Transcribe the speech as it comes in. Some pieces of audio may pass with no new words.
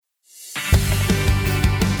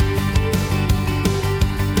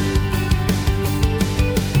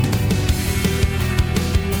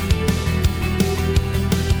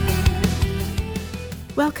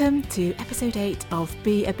Welcome to episode 8 of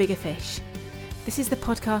Be a Bigger Fish. This is the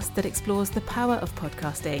podcast that explores the power of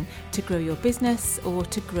podcasting to grow your business or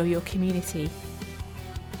to grow your community.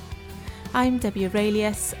 I'm Debbie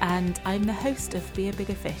Aurelius and I'm the host of Be a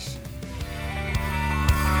Bigger Fish.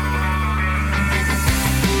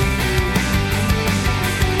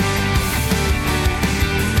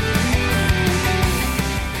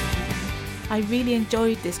 I really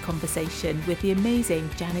enjoyed this conversation with the amazing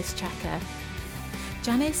Janice Chacker.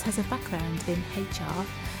 Janice has a background in HR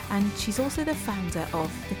and she's also the founder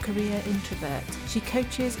of The Career Introvert. She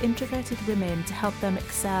coaches introverted women to help them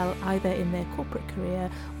excel either in their corporate career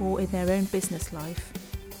or in their own business life.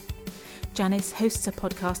 Janice hosts a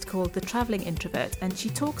podcast called The Travelling Introvert and she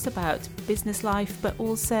talks about business life but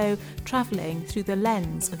also travelling through the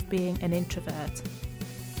lens of being an introvert.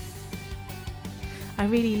 I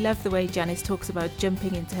really love the way Janice talks about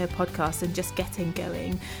jumping into her podcast and just getting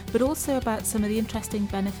going, but also about some of the interesting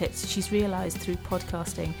benefits she's realised through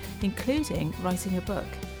podcasting, including writing a book.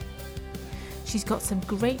 She's got some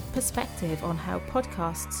great perspective on how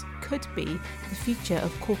podcasts could be the future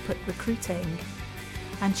of corporate recruiting.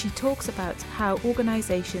 And she talks about how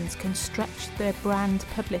organisations can stretch their brand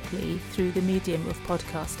publicly through the medium of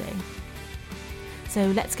podcasting. So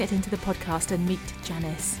let's get into the podcast and meet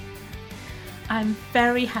Janice. I'm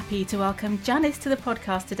very happy to welcome Janice to the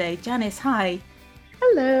podcast today. Janice, hi.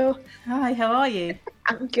 Hello. Hi, how are you?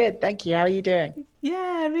 I'm good, thank you. How are you doing?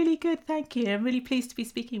 Yeah, really good, thank you. I'm really pleased to be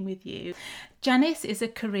speaking with you. Janice is a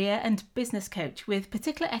career and business coach with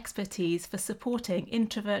particular expertise for supporting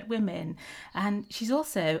introvert women, and she's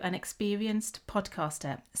also an experienced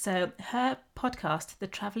podcaster. So her podcast, The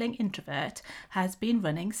Travelling Introvert, has been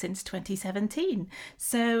running since 2017.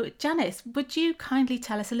 So Janice, would you kindly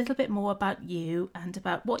tell us a little bit more about you and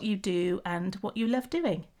about what you do and what you love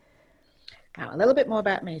doing? Now, a little bit more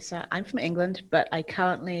about me. So I'm from England, but I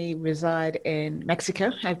currently reside in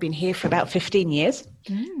Mexico. I've been here for about 15 years,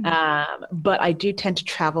 but I do tend to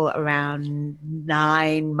travel around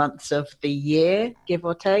 9 months of the year, give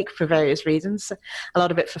or take, for various reasons. A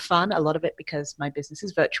lot of it for fun, a lot of it because my business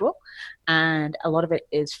is virtual, and a lot of it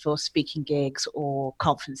is for speaking gigs or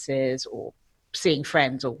conferences or seeing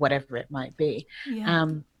friends or whatever it might be. Yeah.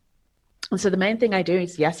 And so the main thing I do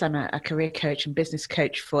is, yes, I'm a career coach and business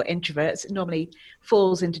coach for introverts. It normally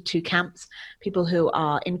falls into two camps: people who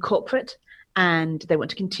are in corporate and they want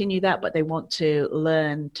to continue that, but they want to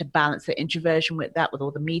learn to balance their introversion with that, with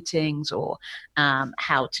all the meetings, or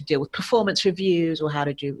how to deal with performance reviews, or how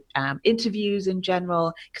to do interviews in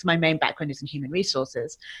general, because my main background is in human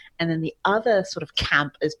resources. And then the other sort of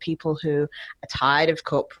camp is people who are tired of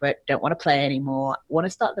corporate, don't want to play anymore, want to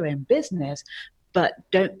start their own business, but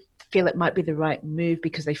don't feel it might be the right move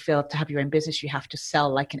because they feel to have your own business you have to sell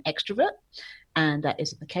like an extrovert, and that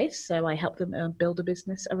isn't the case. So I help them build a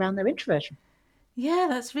business around their introversion. Yeah,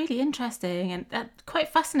 that's really interesting and quite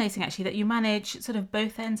fascinating actually, that you manage sort of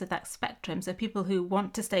both ends of that spectrum. So people who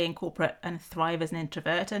want to stay in corporate and thrive as an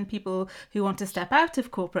introvert, and people who want to step out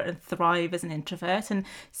of corporate and thrive as an introvert. And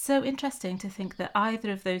so interesting to think that either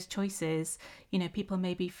of those choices, people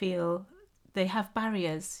maybe feel they have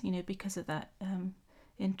barriers, because of that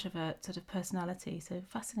introvert sort of personality. So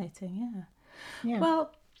fascinating. Yeah.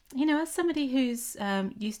 Well, as somebody who's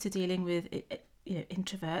used to dealing with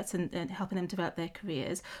introverts and helping them develop their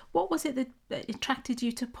careers, what was it that attracted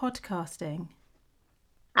you to podcasting?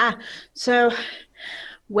 So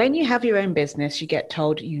when you have your own business, you get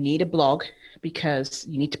told you need a blog because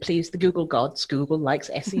you need to please the Google gods. Google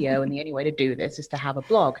likes SEO and the only way to do this is to have a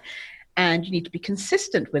blog, and you need to be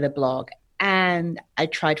consistent with a blog. And I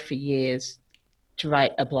tried for years to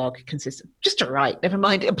write a blog just to write, never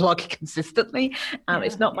mind a blog consistently.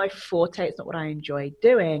 It's not my forte. It's not what I enjoy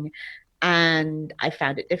doing. And I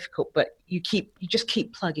found it difficult, but you just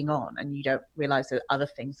keep plugging on and you don't realize there are other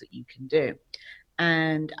things that you can do.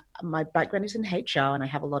 And my background is in HR, and I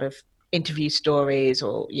have a lot of interview stories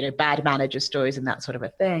or, bad manager stories and that sort of a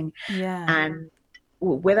thing. Yeah. And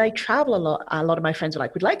when I travel a lot of my friends are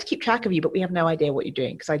like, we'd like to keep track of you, but we have no idea what you're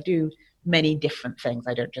doing, because I do many different things.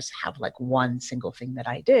 I don't just have like one single thing that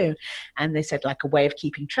I do. And they said like a way of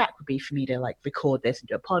keeping track would be for me to like record this and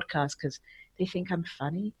do a podcast, because they think I'm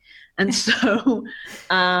funny. And so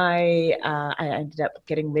I ended up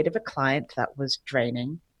getting rid of a client that was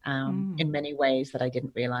draining in many ways that I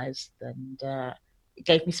didn't realize. And it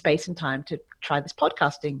gave me space and time to try this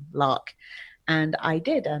podcasting lark. And I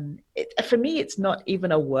did. And for me, it's not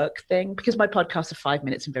even a work thing, because my podcasts are 5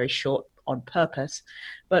 minutes and very short on purpose,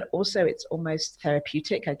 but also it's almost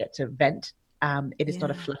therapeutic. I get to vent. It is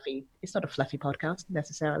not a fluffy podcast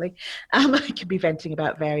necessarily. I could be venting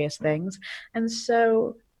about various things. And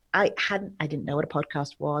so I didn't know what a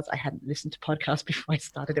podcast was. I hadn't listened to podcasts before I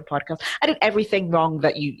started a podcast. I did everything wrong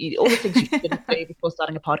that all the things you shouldn't do before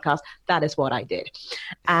starting a podcast. That is what I did.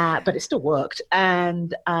 But it still worked.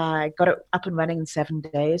 And I got it up and running in 7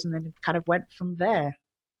 days, and then kind of went from there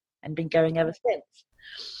and been going ever since.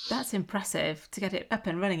 That's impressive to get it up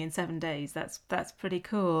and running in 7 days. That's pretty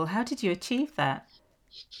cool. How did you achieve that?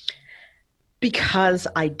 Because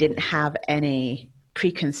I didn't have any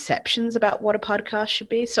preconceptions about what a podcast should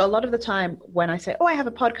be. So a lot of the time when I say, oh, I have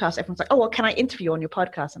a podcast, everyone's like, oh, well, can I interview on your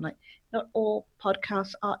podcast? I'm like, not all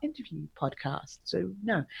podcasts are interview podcasts. So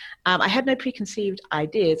no, I had no preconceived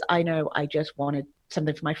ideas. I know I just wanted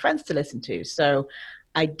something for my friends to listen to. So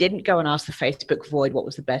I didn't go and ask the Facebook void what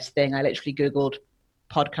was the best thing. I literally Googled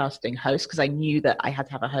podcasting host because I knew that I had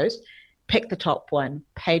to have a host, picked the top one,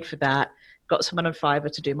 paid for that, got someone on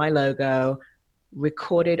Fiverr to do my logo,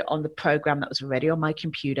 recorded on the program that was already on my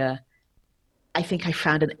computer. I think I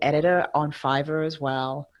found an editor on Fiverr as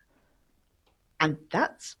well. And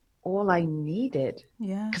that's all I needed.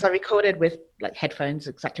 Yeah. Because I recorded with like headphones,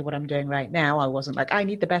 exactly what I'm doing right now. I wasn't like, I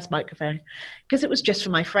need the best microphone, because it was just for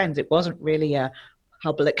my friends. It wasn't really a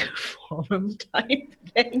public forum type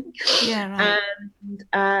thing. Yeah,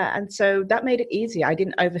 right. And so that made it easy. I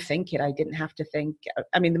didn't overthink it. I didn't have to think.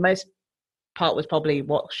 I mean, the most part was probably,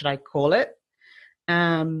 what should I call it?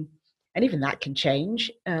 And even that can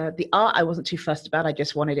change. The art I wasn't too fussed about. I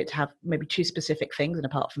just wanted it to have maybe 2 specific things. And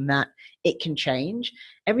apart from that, it can change.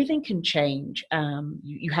 Everything can change.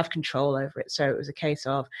 You have control over it. So it was a case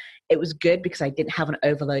of, it was good because I didn't have an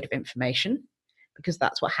overload of information, because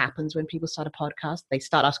that's what happens when people start a podcast. They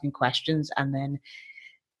start asking questions and then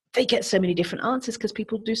they get so many different answers because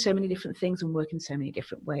people do so many different things and work in so many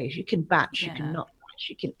different ways. You can batch, you can not batch,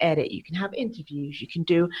 you can edit, you can have interviews, you can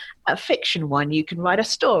do a fiction one, you can write a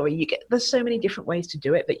story. There's so many different ways to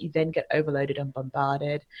do it that you then get overloaded and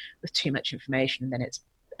bombarded with too much information, and then it's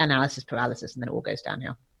analysis paralysis, and then it all goes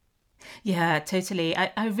downhill. Yeah, totally.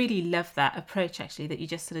 I really love that approach, actually, that you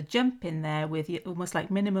just sort of jump in there with your almost like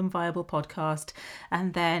minimum viable podcast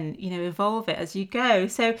and then, evolve it as you go.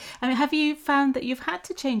 So, I mean, have you found that you've had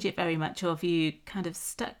to change it very much, or have you kind of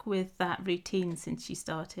stuck with that routine since you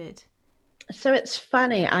started? So it's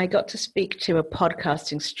funny. I got to speak to a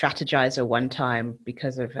podcasting strategizer one time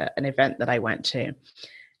because of an event that I went to.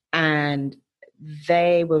 And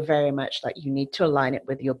they were very much like, you need to align it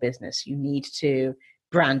with your business. You need to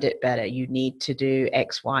brand it better. You need to do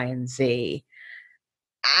X, Y, and Z.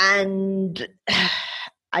 And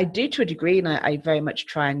I do to a degree, and I very much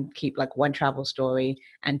try and keep like 1 travel story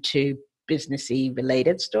and 2 businessy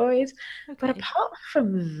related stories. Okay. But apart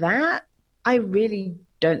from that, I really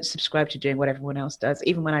don't subscribe to doing what everyone else does.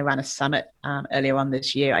 Even when I ran a summit earlier on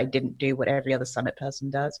this year, I didn't do what every other summit person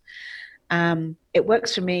does. It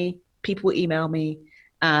works for me. People email me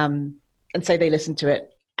and say they listen to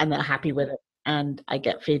it and they're happy with it, and I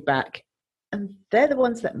get feedback. And they're the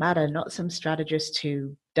ones that matter, not some strategist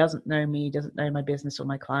who doesn't know me, doesn't know my business or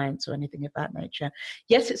my clients or anything of that nature.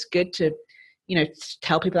 Yes, it's good to,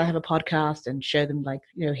 tell people I have a podcast and show them like,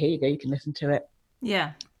 here you go, you can listen to it.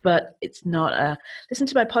 Yeah. But it's not listen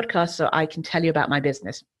to my podcast so I can tell you about my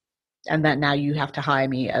business, and that now you have to hire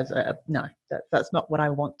me as no, that's not what I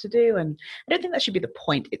want to do. And I don't think that should be the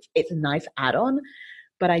point. It's a nice add-on,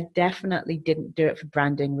 but I definitely didn't do it for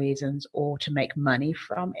branding reasons or to make money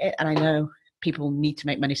from it. And I know people need to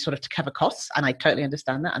make money sort of to cover costs, and I totally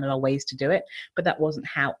understand that, and there are ways to do it, but that wasn't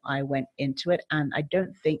how I went into it. And I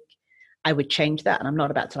don't think I would change that. And I'm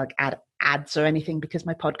not about to like add ads or anything, because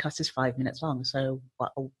my podcast is 5 minutes long. So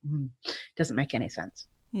it doesn't make any sense.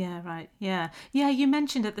 Yeah, right. Yeah. Yeah, you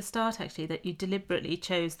mentioned at the start, actually, that you deliberately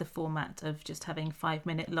chose the format of just having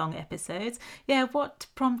 5-minute long episodes. Yeah, what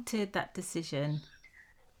prompted that decision?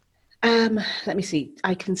 Let me see.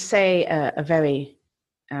 I can say a very,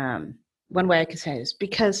 one way I could say is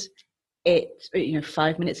because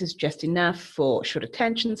 5 minutes is just enough for short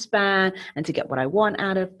attention span and to get what I want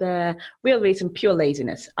out of there. Real reason, pure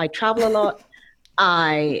laziness. I travel a lot.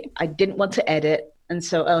 I didn't want to edit. And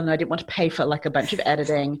so, I didn't want to pay for like a bunch of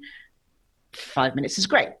editing. 5 minutes is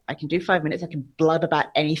great. I can do 5 minutes. I can blub about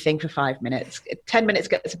anything for 5 minutes. 10 minutes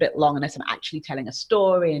gets a bit long unless I'm actually telling a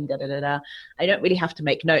story and da-da-da-da. I don't really have to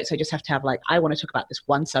make notes. I just have to have like, I want to talk about this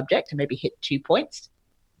one subject and maybe hit 2 points.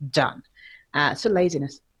 Done. So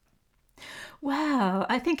laziness. Wow,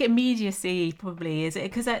 I think immediacy probably is it,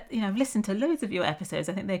 because I've listened to loads of your episodes.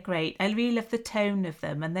 I think they're great. I really love the tone of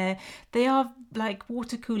them, and they are like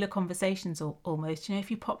water cooler conversations almost.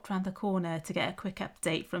 If you popped around the corner to get a quick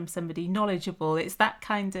update from somebody knowledgeable, it's that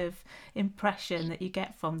kind of impression that you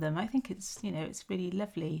get from them. I think it's it's really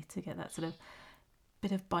lovely to get that sort of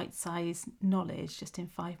bit of bite-sized knowledge just in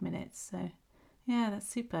 5 minutes. So yeah, that's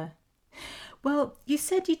super. Well, you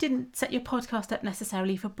said you didn't set your podcast up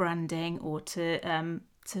necessarily for branding or to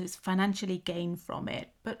financially gain from it,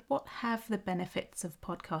 but what have the benefits of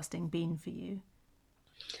podcasting been for you?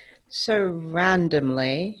 So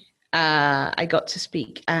randomly, I got to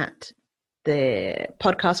speak at the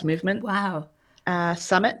Podcast Movement Wow.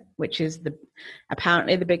 Summit, which is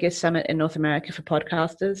apparently the biggest summit in North America for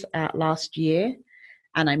podcasters last year.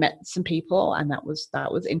 And I met some people, and that was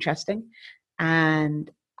interesting.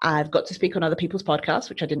 And I've got to speak on other people's podcasts,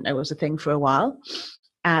 which I didn't know was a thing for a while.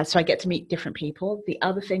 So I get to meet different people. The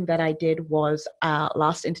other thing that I did was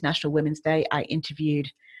last International Women's Day, I interviewed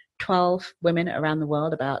 12 women around the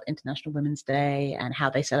world about International Women's Day and how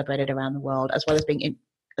they celebrated around the world, as well as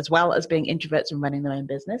being introverts and running their own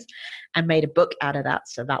business, and made a book out of that.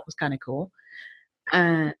 So that was kind of cool.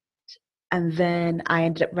 And then I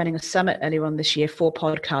ended up running a summit earlier on this year for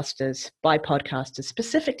podcasters, by podcasters,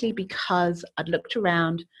 specifically because I'd looked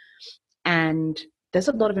around and there's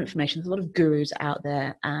a lot of information, there's a lot of gurus out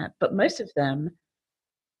there, but most of them,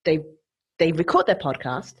 they record their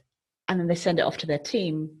podcast and then they send it off to their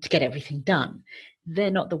team to get everything done.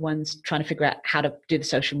 They're not the ones trying to figure out how to do the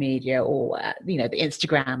social media or the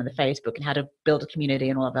Instagram and the Facebook and how to build a community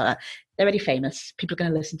and all of that. They're already famous. People are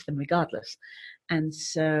going to listen to them regardless. And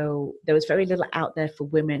so there was very little out there for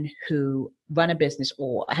women who run a business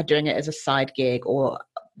or are doing it as a side gig or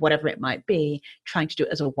whatever it might be, trying to do it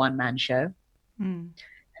as a one-man show. And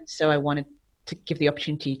so I wanted to give the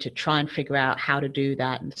opportunity to try and figure out how to do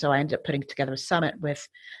that. And so I ended up putting together a summit with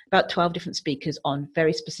about 12 different speakers on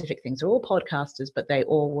very specific things. They're all podcasters, but they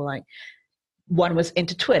all were like, one was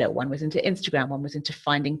into Twitter, one was into Instagram, one was into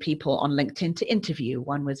finding people on LinkedIn to interview,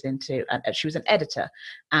 one was into, she was an editor.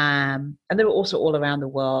 And they were also all around the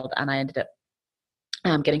world. And I ended up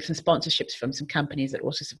getting some sponsorships from some companies that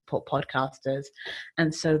also support podcasters.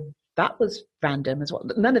 And so that was random as well.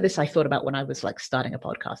 None of this I thought about when I was like starting a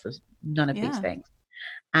podcast. There's none of these things.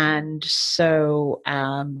 And so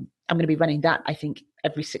I'm going to be running that, I think,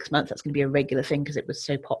 every 6 months. That's going to be a regular thing because it was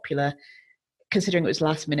so popular. Considering it was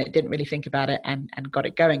last minute, didn't really think about it and got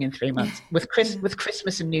it going in 3 months with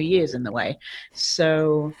Christmas and New Year's in the way.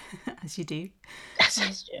 So as you do. As I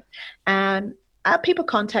do. And people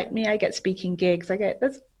contact me. I get speaking gigs.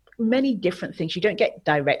 There's many different things. You don't get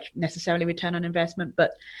direct necessarily return on investment,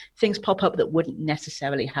 but things pop up that wouldn't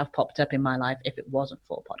necessarily have popped up in my life if it wasn't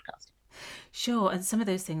for podcasting. Sure, and some of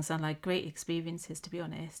those things sound like great experiences, to be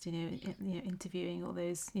honest. Interviewing all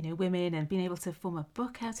those women and being able to form a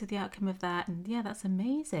book out of the outcome of that, and yeah, that's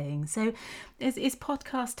amazing. So, is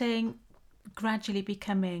podcasting gradually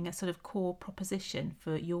becoming a sort of core proposition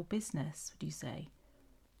for your business? Would you say?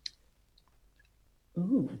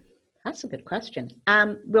 Ooh, that's a good question.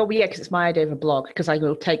 Well, yeah, because it's my idea of a blog. Because I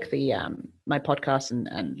will take the my podcast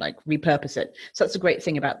and like repurpose it. So that's the great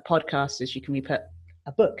thing about podcasts is you can repurpose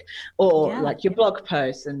a book or like your blog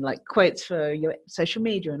posts and like quotes for your social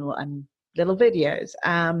media and little videos.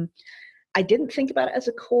 I didn't think about it as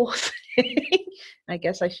a core thing. I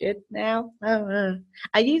guess I should now.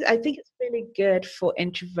 I think it's really good for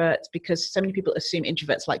introverts because so many people assume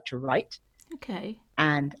introverts like to write. Okay.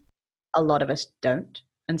 And a lot of us don't.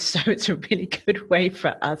 And so it's a really good way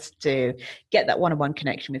for us to get that one-on-one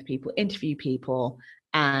connection with people, interview people,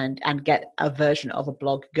 and get a version of a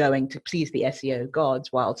blog going to please the SEO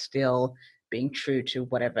gods while still being true to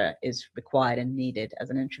whatever is required and needed as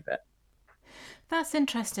an introvert. That's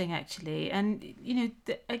interesting, actually. And,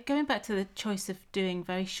 going back to the choice of doing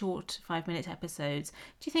very short 5-minute episodes,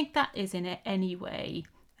 do you think that is in any way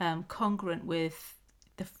congruent with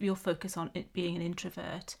your focus on it being an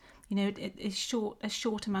introvert? Is a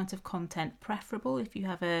short amount of content preferable if you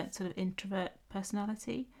have a sort of introvert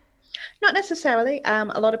personality? Not necessarily. A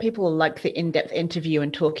lot of people like the in-depth interview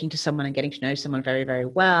and talking to someone and getting to know someone very, very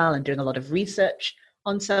well and doing a lot of research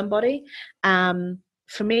on somebody.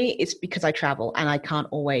 For me, it's because I travel and I can't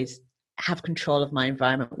always have control of my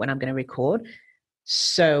environment when I'm going to record.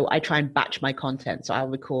 So I try and batch my content. So I'll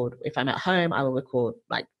record, if I'm at home, I will record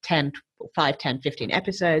like 10, 15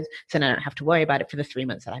 episodes. So then I don't have to worry about it for the 3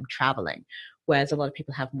 months that I'm traveling. Whereas a lot of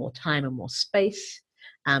people have more time and more space.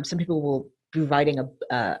 Some people will be writing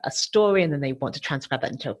a story and then they want to transcribe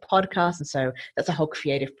that into a podcast. And so that's a whole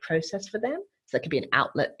creative process for them. So that could be an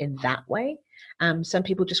outlet in that way. Some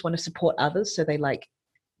people just want to support others. So they like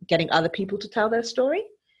getting other people to tell their story.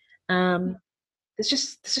 There's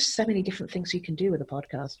just so many different things you can do with a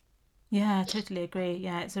podcast. Yeah, I totally agree.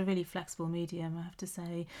 Yeah, it's a really flexible medium, I have to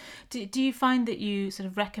say. Do you find that you sort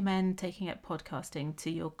of recommend taking up podcasting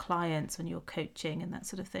to your clients when you're coaching and that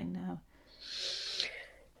sort of thing now?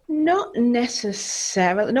 Not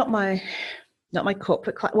necessarily, not my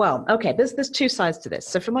corporate client. Well, okay, there's two sides to this.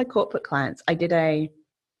 So for my corporate clients, I did a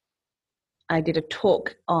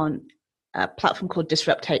talk on a platform called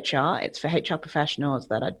Disrupt HR. It's for HR professionals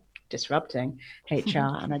that are disrupting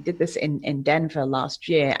HR. And I did this in Denver last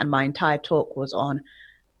year. And my entire talk was on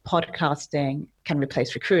podcasting can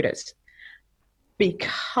replace recruiters.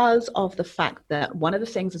 Because of the fact that one of the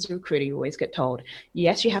things as a recruiter, you always get told,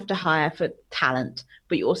 yes, you have to hire for talent,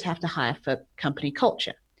 but you also have to hire for company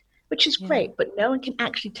culture, which is Yeah. great, but no one can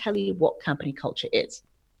actually tell you what company culture is.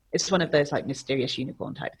 It's one of those like mysterious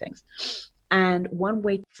unicorn type things. And one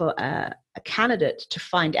way for a candidate to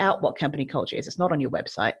find out what company culture is, it's not on your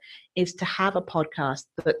website, is to have a podcast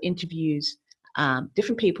that interviews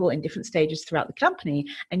different people in different stages throughout the company,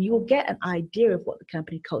 and you will get an idea of what the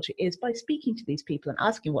company culture is by speaking to these people and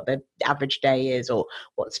asking what their average day is, or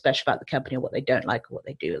what's special about the company, or what they don't like, or what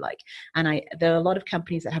they do like. And there are a lot of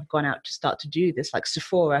companies that have gone out to start to do this, like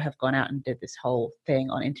Sephora have gone out and did this whole thing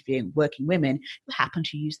on interviewing working women who happen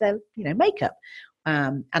to use their makeup.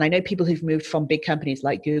 And I know people who've moved from big companies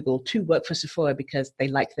like Google to work for Sephora because they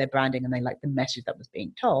liked their branding and they liked the message that was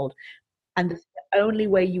being told. And the only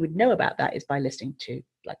way you would know about that is by listening to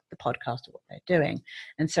like the podcast or what they're doing.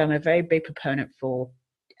 And so I'm a very big proponent for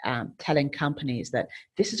telling companies that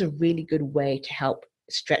this is a really good way to help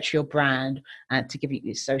stretch your brand and to give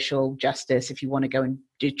you social justice. If you want to go and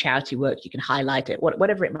do charity work, you can highlight it,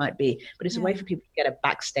 whatever it might be. But it's a way Yeah. for people to get a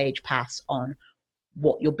backstage pass on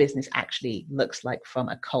what your business actually looks like from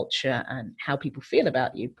a culture and how people feel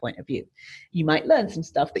about you point of view. You might learn some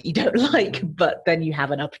stuff that you don't like, but then you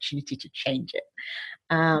have an opportunity to change it.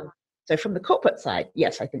 So from the corporate side,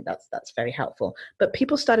 yes, I think that's very helpful. But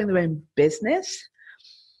people starting their own business,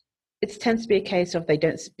 it tends to be a case of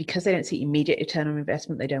because they don't see immediate return on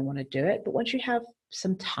investment, they don't want to do it. But once you have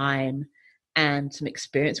some time and some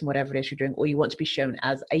experience in whatever it is you're doing, or you want to be shown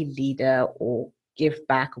as a leader or give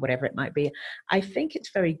back or whatever it might be, I think it's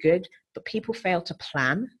very good. But people fail to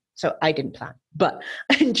plan. So I didn't plan, but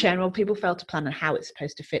in general, people fail to plan on how it's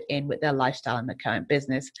supposed to fit in with their lifestyle and their current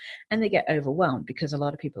business. And they get overwhelmed because a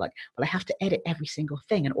lot of people are like, well, I have to edit every single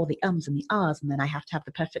thing and all the ums and the ahs, and then I have to have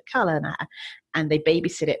the perfect color. And they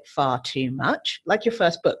babysit it far too much. Like your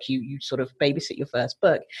first book, you sort of babysit your first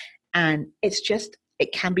book. And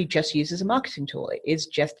it can be just used as a marketing tool. It is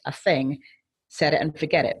just a thing. Set it and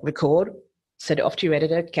forget it. Record, send it off to your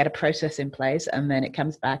editor, get a process in place, and then it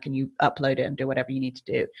comes back and you upload it and do whatever you need to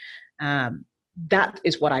do. That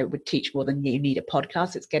is what I would teach more than you need a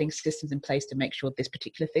podcast. It's getting systems in place to make sure this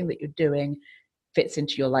particular thing that you're doing fits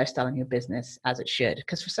into your lifestyle and your business as it should.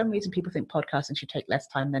 Because for some reason, people think podcasting should take less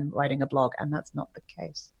time than writing a blog, and that's not the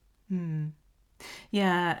case.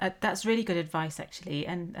 Yeah, that's really good advice, actually,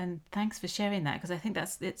 and thanks for sharing that, because I think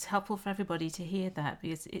it's helpful for everybody to hear that,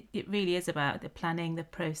 because it really is about the planning, the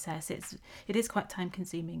process. It is quite time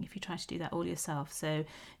consuming if you try to do that all yourself. So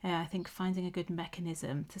I think finding a good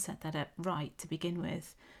mechanism to set that up right to begin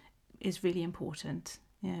with is really important.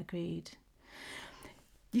 Yeah, agreed.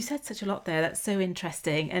 You said such a lot there. That's so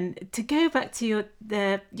interesting. And to go back to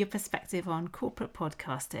your perspective on corporate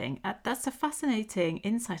podcasting, that's a fascinating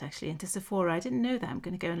insight actually into Sephora. I didn't know that. I'm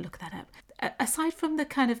going to go and look that up. Aside from the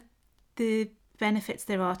kind of the benefits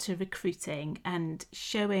there are to recruiting and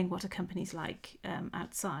showing what a company's like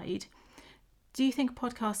outside, do you think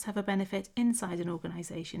podcasts have a benefit inside an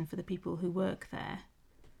organisation for the people who work there?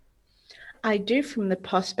 I do, from the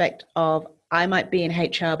prospect of I might be in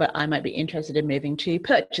HR, but I might be interested in moving to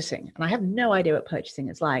purchasing. And I have no idea what purchasing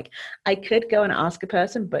is like. I could go and ask a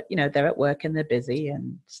person, but they're at work and they're busy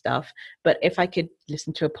and stuff. But if I could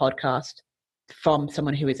listen to a podcast from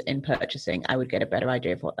someone who is in purchasing, I would get a better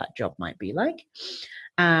idea of what that job might be like.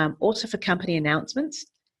 Also for company announcements,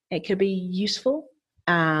 it could be useful.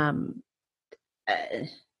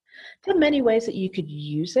 There are many ways that you could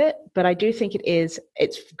use it, but I do think it's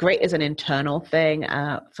great as an internal thing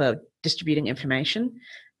for distributing information,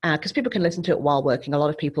 because people can listen to it while working. A lot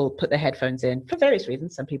of people put their headphones in for various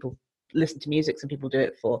reasons. Some people listen to music, some people do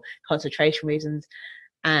it for concentration reasons.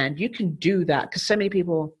 And you can do that because so many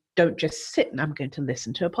people don't just sit and I'm going to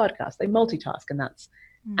listen to a podcast. They multitask, and that's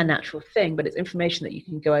a natural thing, but it's information that you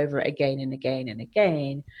can go over again and again and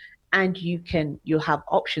again. And you'll have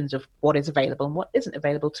options of what is available and what isn't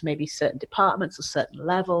available to maybe certain departments or certain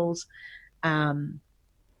levels.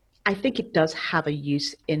 I think it does have a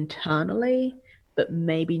use internally, but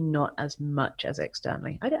maybe not as much as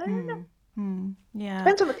externally. I don't know. Yeah.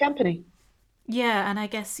 Depends on the company. Yeah, and I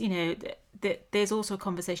guess, there's also a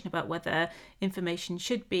conversation about whether information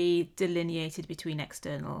should be delineated between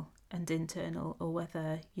external and internal, or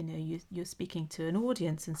whether you're speaking to an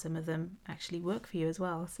audience and some of them actually work for you as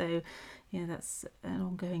well. So that's an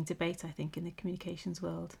ongoing debate, I think, in the communications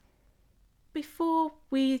world. Before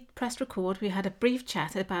we pressed record, we had a brief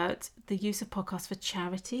chat about the use of podcasts for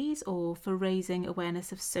charities or for raising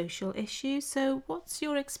awareness of social issues. So what's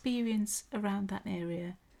your experience around that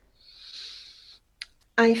area?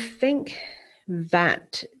 I think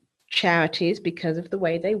that charities, because of the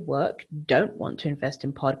way they work, don't want to invest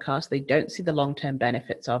in podcasts. They don't see the long-term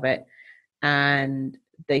benefits of it. And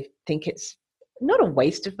they think it's not a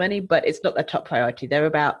waste of money, but it's not their top priority. They're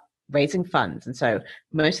about raising funds. And so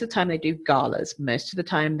most of the time they do galas. Most of the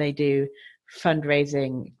time they do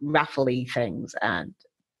fundraising, raffle-y things. And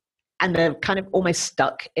they're kind of almost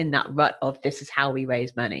stuck in that rut of, this is how we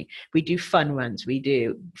raise money. We do fun runs, we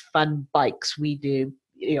do fun bikes, we do,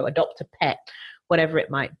 adopt a pet, whatever it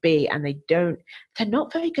might be. And they're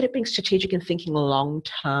not very good at being strategic and thinking long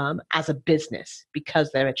term as a business because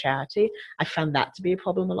they're a charity. I found that to be a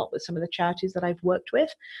problem a lot with some of the charities that I've worked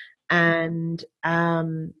with. And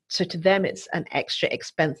so to them, it's an extra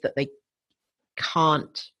expense that they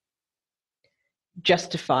can't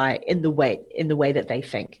justify in the way that they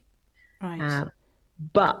think. Right.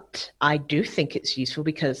 But I do think it's useful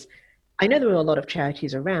because I know there are a lot of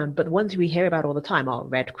charities around, but the ones we hear about all the time are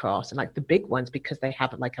Red Cross and like the big ones because they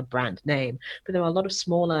have like a brand name. But there are a lot of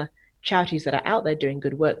smaller charities that are out there doing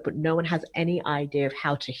good work, but no one has any idea of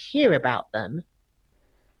how to hear about them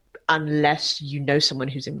unless you know someone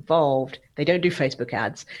who's involved. They don't do Facebook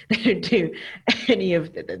ads. They don't do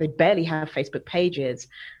they barely have Facebook pages.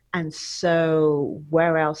 And so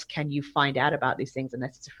where else can you find out about these things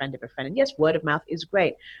unless it's a friend of a friend? And yes, word of mouth is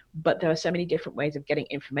great, but there are so many different ways of getting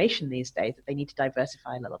information these days that they need to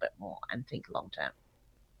diversify a little bit more and think long term.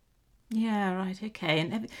 Yeah, right, okay.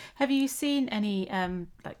 And have you seen any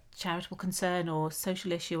like charitable concern or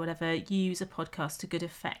social issue or whatever use a podcast to good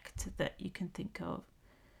effect that you can think of?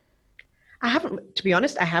 I haven't, to be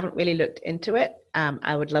honest, I haven't really looked into it.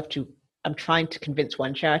 I would love to. I'm trying to convince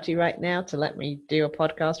one charity right now to let me do a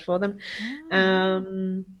podcast for them.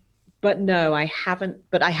 But no, I haven't.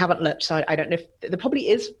 But I haven't looked, so I don't know if there probably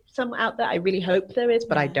is some out there. I really hope there is,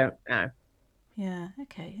 but I don't know. Yeah.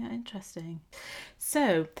 Okay. Yeah, interesting.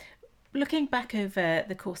 So, looking back over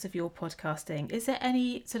the course of your podcasting, is there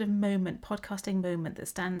any sort of podcasting moment that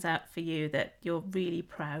stands out for you that you're really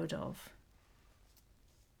proud of?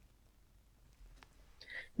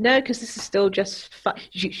 No, because this is still just fun.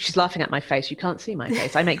 She's laughing at my face. You can't see my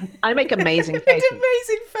face. I make amazing faces.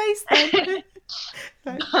 Amazing face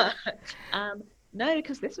then. No,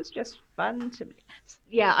 because this was just fun to me.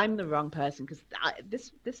 Yeah, I'm the wrong person because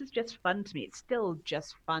this is just fun to me. It's still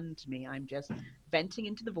just fun to me. I'm just venting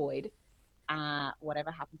into the void, whatever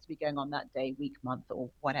happens to be going on that day, week, month, or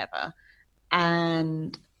whatever.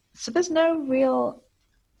 And so there's no real,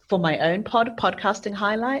 for my own podcasting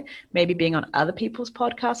highlight. Maybe being on other people's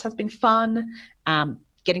podcasts has been fun.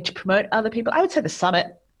 Getting to promote other people. I would say the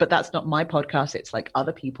summit, but that's not my podcast. It's like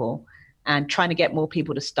other people, and trying to get more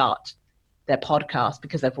people to start their podcast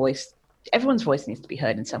because everyone's voice needs to be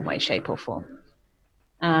heard in some way, shape, or form.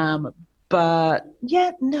 But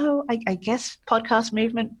yeah, no, I guess podcast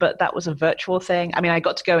movement, but that was a virtual thing. I mean, I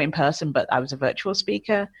got to go in person, but I was a virtual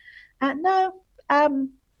speaker. No, I'm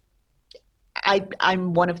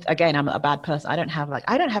I'm a bad person. I don't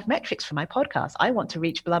have metrics for my podcast. I want to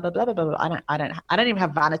reach blah, blah, blah, blah, blah. I don't even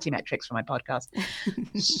have vanity metrics for my podcast.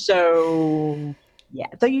 So yeah,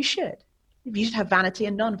 though you should have vanity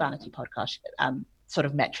and non-vanity podcast sort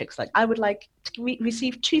of metrics. Like I would like to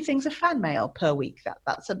receive 2 things of fan mail per week.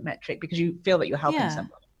 That's a metric because you feel that you're helping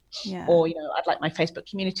someone. Yeah. Or, I'd like my Facebook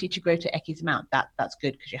community to grow to X amount. That's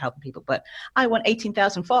good because you're helping people. But I want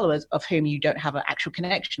 18,000 followers of whom you don't have an actual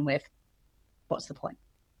connection with. What's the point?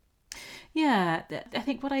 Yeah, I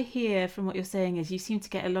think what I hear from what you're saying is you seem to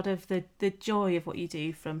get a lot of the joy of what you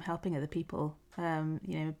do from helping other people.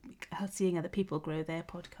 Seeing other people grow their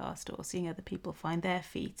podcast or seeing other people find their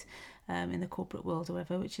feet in the corporate world or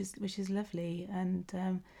whatever, which is lovely.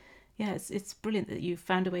 And it's brilliant that you've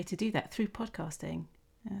found a way to do that through podcasting.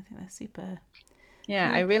 I think that's super.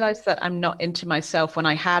 Yeah, I realized that I'm not into myself when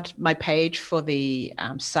I had my page for the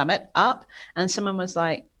summit up, and someone was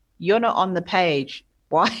like, "You're not on the page.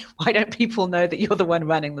 Why don't people know that you're the one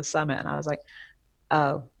running the summit?" And I was like,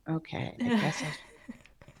 "Oh, okay.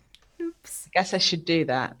 Oops. I guess I should do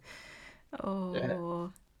that."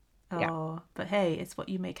 Oh, yeah. But hey, it's what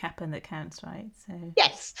you make happen that counts, right? So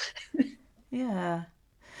yes. Yeah.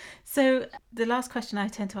 So the last question I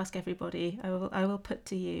tend to ask everybody, I will put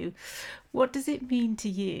to you. What does it mean to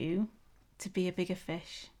you to be a bigger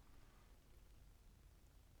fish?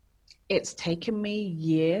 It's taken me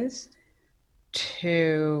years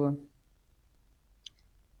to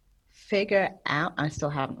figure out, I still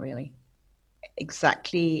haven't really,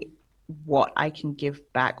 exactly what I can give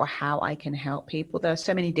back or how I can help people. There are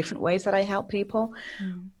so many different ways that I help people,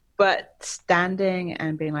 but standing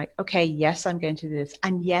and being like, okay, yes, I'm going to do this.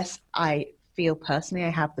 And yes, I feel personally I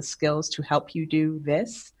have the skills to help you do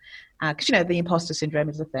this. Because, the imposter syndrome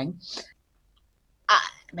is a thing.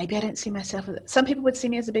 Maybe I don't see myself as, some people would see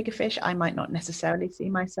me as a bigger fish. I might not necessarily see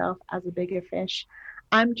myself as a bigger fish.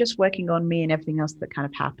 I'm just working on me, and everything else that kind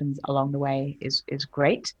of happens along the way is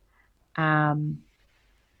great. Part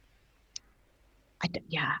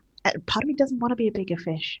of me doesn't want to be a bigger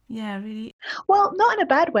fish. Yeah, really. Well, not in a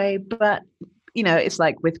bad way, but it's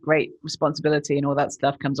like with great responsibility and all that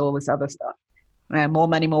stuff comes all this other stuff. More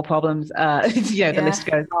money, more problems. The list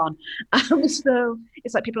goes on. So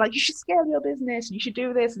it's like people are like, you should scale your business, you should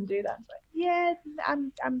do this and do that. It's like, yeah,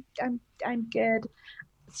 I'm good.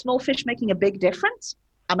 Small fish making a big difference.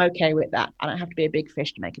 I'm okay with that. I don't have to be a big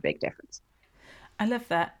fish to make a big difference. I love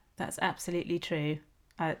that. That's absolutely true.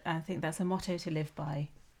 I think that's a motto to live by.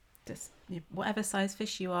 Just whatever size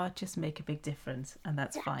fish you are, just make a big difference, and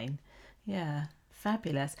that's fine. Yeah,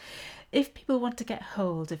 fabulous. If people want to get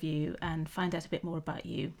hold of you and find out a bit more about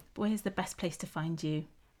you, where's the best place to find you?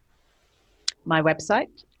 My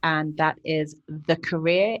website, and that is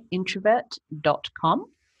thecareerintrovert.com.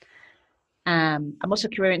 I'm also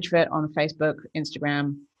Career Introvert on Facebook,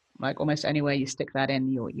 Instagram, like almost anywhere you stick that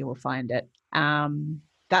in, you will find it.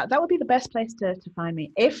 That would be the best place to find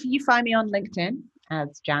me. If you find me on LinkedIn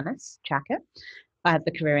as Janice Chacker,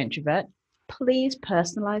 the Career Introvert, please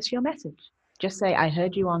personalize your message. Just say, I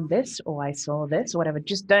heard you on this, or I saw this, or whatever.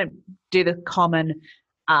 Just don't do the common,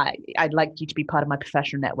 I'd like you to be part of my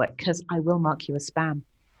professional network, because I will mark you as spam.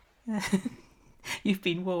 You've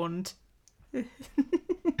been warned.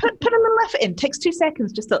 Put a little effort in. It takes 2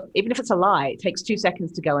 seconds even if it's a lie, it takes 2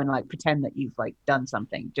 seconds to go and like pretend that you've like done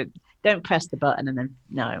something. Just don't press the button and then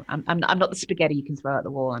no, I'm not the spaghetti you can throw at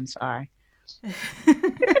the wall. I'm sorry.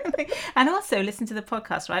 And also listen to the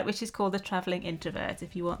podcast, right, which is called The Traveling Introvert,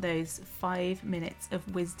 if you want those 5 minutes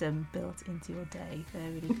of wisdom built into your day.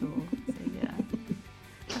 They're really cool. So yeah,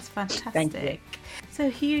 that's fantastic. Thank you. So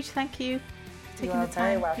huge thank you for taking the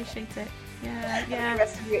time. Appreciate it. Yeah. Have the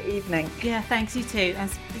rest of your evening. Yeah, thanks, you too. I'll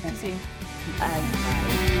speak to you soon. Bye.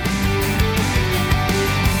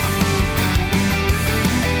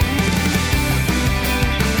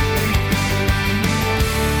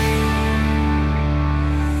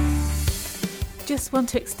 Just want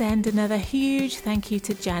to extend another huge thank you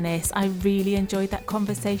to Janice. I really enjoyed that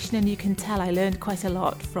conversation, and you can tell I learned quite a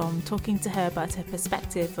lot from talking to her about her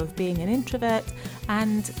perspective of being an introvert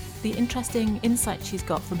and the interesting insight she's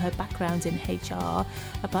got from her background in HR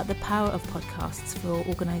about the power of podcasts for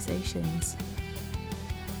organisations.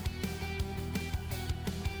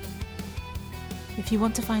 If you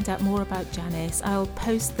want to find out more about Janice, I'll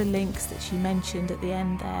post the links that she mentioned at the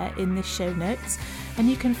end there in the show notes, and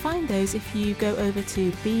you can find those if you go over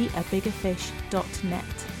to beabiggerfish.net.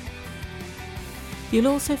 You'll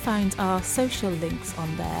also find our social links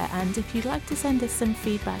on there, and if you'd like to send us some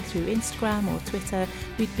feedback through Instagram or Twitter,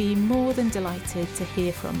 we'd be more than delighted to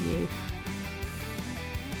hear from you.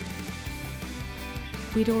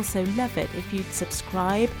 We'd also love it if you'd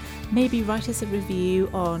subscribe, maybe write us a review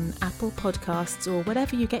on Apple Podcasts or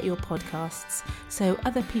wherever you get your podcasts, so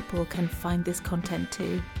other people can find this content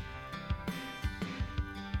too.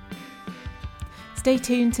 Stay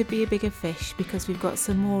tuned to Be a Bigger Fish, because we've got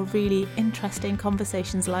some more really interesting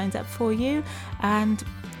conversations lined up for you, and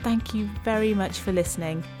thank you very much for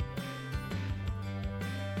listening.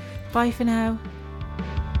 Bye for now.